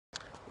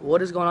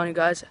What is going on, you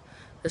guys?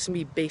 This is gonna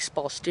be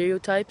baseball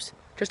stereotypes.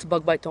 Just a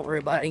bug bite, don't worry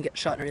about it. I didn't get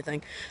shot or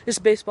anything. This is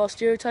baseball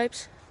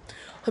stereotypes.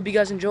 Hope you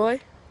guys enjoy.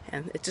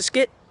 And it's a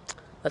skit.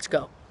 Let's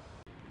go.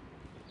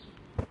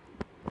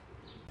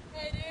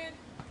 Hey, dude.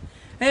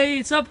 Hey,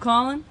 what's up,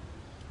 Colin?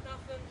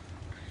 Nothing.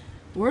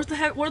 Where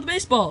are the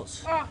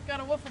baseballs? Oh, got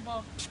a wiffle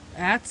ball.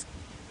 That's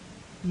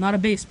not a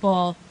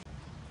baseball.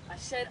 I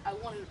said I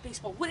wanted a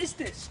baseball. What is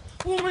this?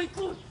 Oh my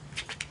god!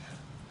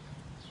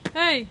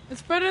 Hey,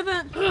 it's better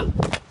than...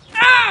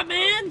 Ah,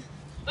 man!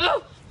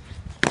 Oh,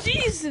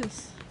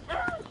 Jesus.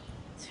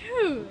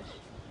 Dude,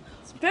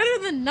 it's better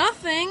than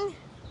nothing.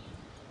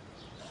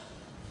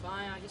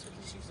 Fine, I guess we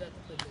can just use that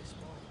to play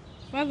baseball.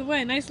 By the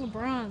way, nice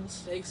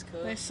LeBrons. Thanks,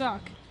 cuz. They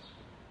suck.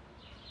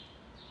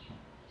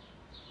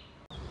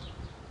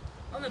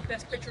 I'm the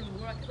best pitcher in the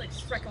world. I could like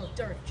strike out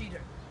Derek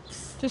Jeter.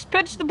 Just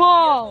pitch the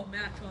ball. No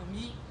match on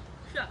me.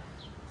 Shut.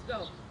 Let's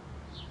go.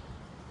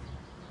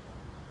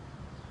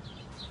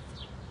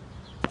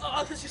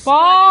 Oh, this is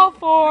Ball strike.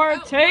 four,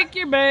 No, take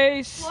your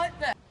base. What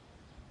the?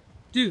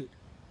 Dude,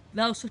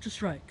 that was such a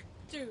strike.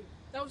 Dude,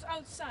 that was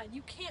outside.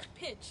 You can't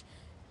pitch.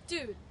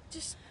 Dude,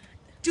 just...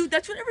 Dude,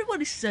 that's what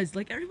everybody says.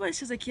 Like, everybody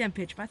says I can't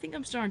pitch, but I think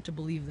I'm starting to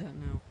believe that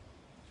now.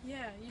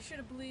 Yeah, you should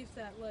have believed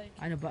that, like...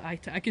 I know, but I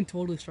can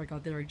totally strike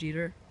out Derek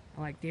Jeter.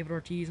 And like David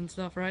Ortiz and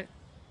stuff, right?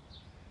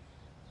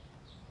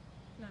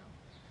 No.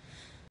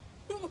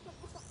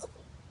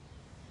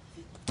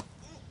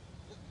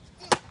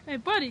 Hey,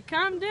 buddy,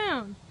 calm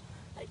down.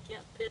 I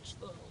can't pitch,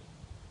 though.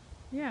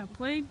 Yeah,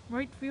 play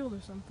right field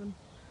or something.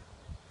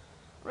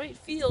 Right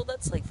field,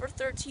 that's like for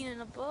 13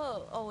 and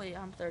above. Oh, wait,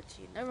 I'm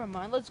 13. Never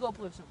mind. Let's go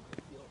play some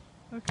right field.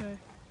 Okay.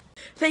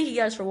 Thank you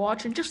guys for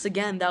watching. Just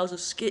again, that was a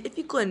skit. If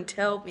you couldn't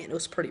tell, man, it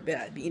was pretty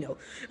bad. But, you know,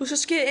 it was a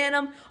skit,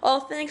 and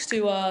all thanks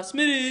to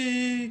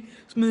Smitty.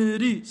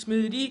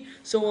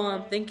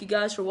 So thank you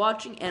guys for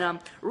watching, and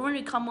we're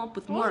going to come up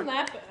with It more. wasn't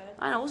that bad.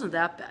 I know, it wasn't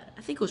that bad.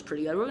 I think it was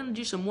pretty good. We're going to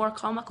do some more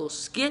comical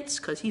skits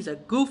because he's a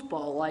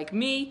goofball like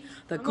me.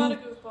 I'm not a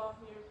goofball.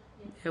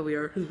 Here we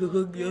are.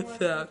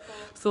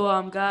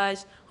 So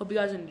guys, hope you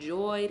guys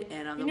enjoyed,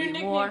 and Your there'll new be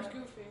nickname's more.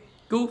 Goofy.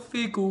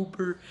 Goofy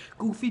Goober,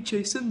 Goofy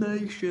Chase a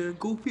Nation,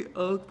 Goofy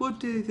Ugg, what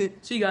do you think?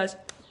 See you guys.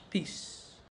 Peace.